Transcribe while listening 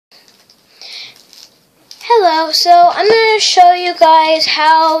Hello, so I'm going to show you guys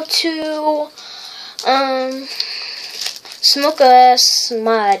how to smoke a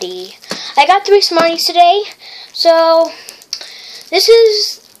Smartie. I got 3 Smarties today, so this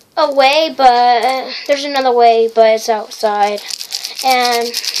is a way, but there's another way, but it's outside. And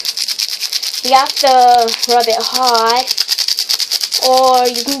you have to rub it hot, or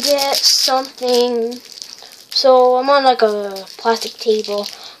you can get something. So I'm on like a plastic table,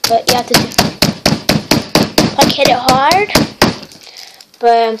 but you have to hit it hard,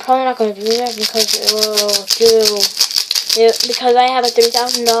 but I'm probably not going to do that because because I have a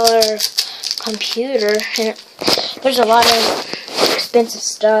 $3,000 computer and there's a lot of expensive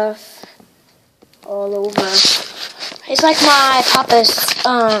stuff all over. It's like my papa's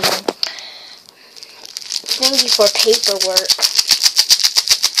thingy for paperwork.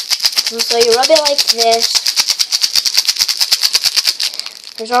 So you rub it like this.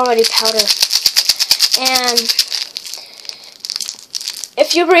 There's already powder. And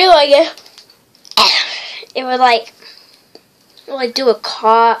if you really like it would like do a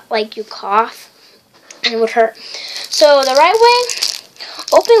cough, like you cough, and it would hurt. So the right way,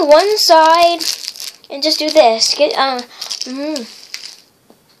 open one side and just do this. Get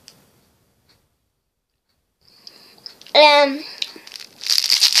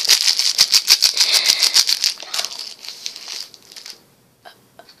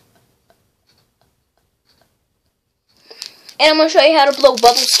And I'm going to show you how to blow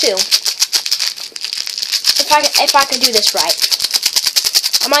bubbles too. If I can do this right.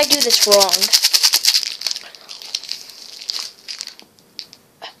 I might do this wrong.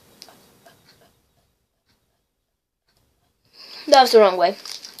 That was the wrong way.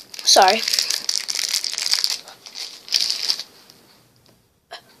 Sorry.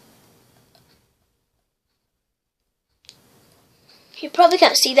 You probably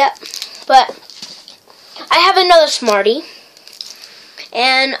can't see that, but I have another Smartie.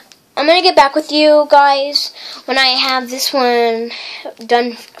 And I'm going to get back with you guys when I have this one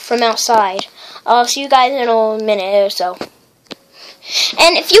done from outside. I'll see you guys in a minute or so.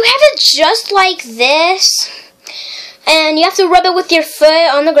 And if you have it just like this, and you have to rub it with your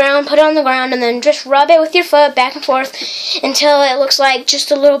foot on the ground, put it on the ground, and then just rub it with your foot back and forth until it looks like just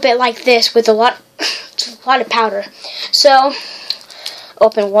a little bit like this with a lot of powder. So,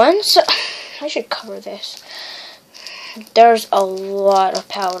 open one. So, I should cover this. There's a lot of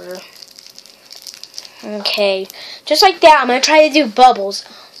powder. Okay, just like that, I'm going to try to do bubbles.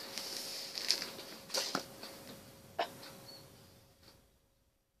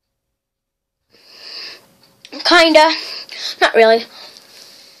 Kinda. Not really.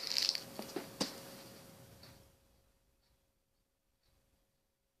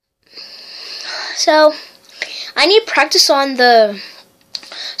 So, I need practice on the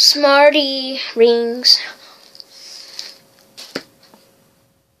Smartie rings.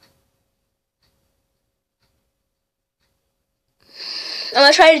 I'm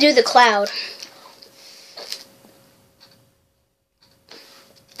going to try to do the cloud.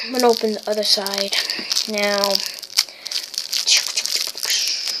 I'm going to open the other side now.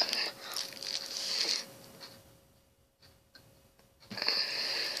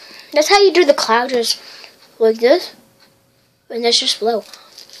 That's how you do the cloud, just like this. And let's just blow.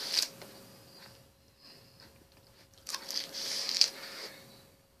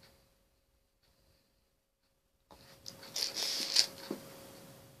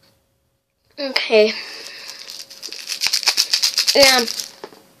 Okay.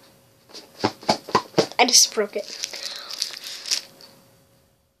 I just broke it.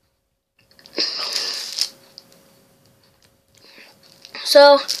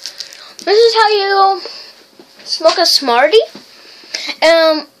 So, this is how you smoke a Smartie.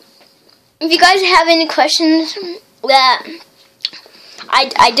 If you guys have any questions that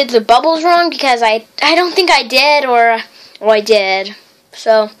I did the bubbles wrong, because I don't think I did, or I did.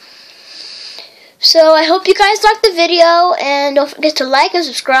 So I hope you guys liked the video, and don't forget to like and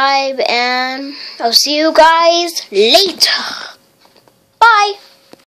subscribe, and I'll see you guys later. Bye!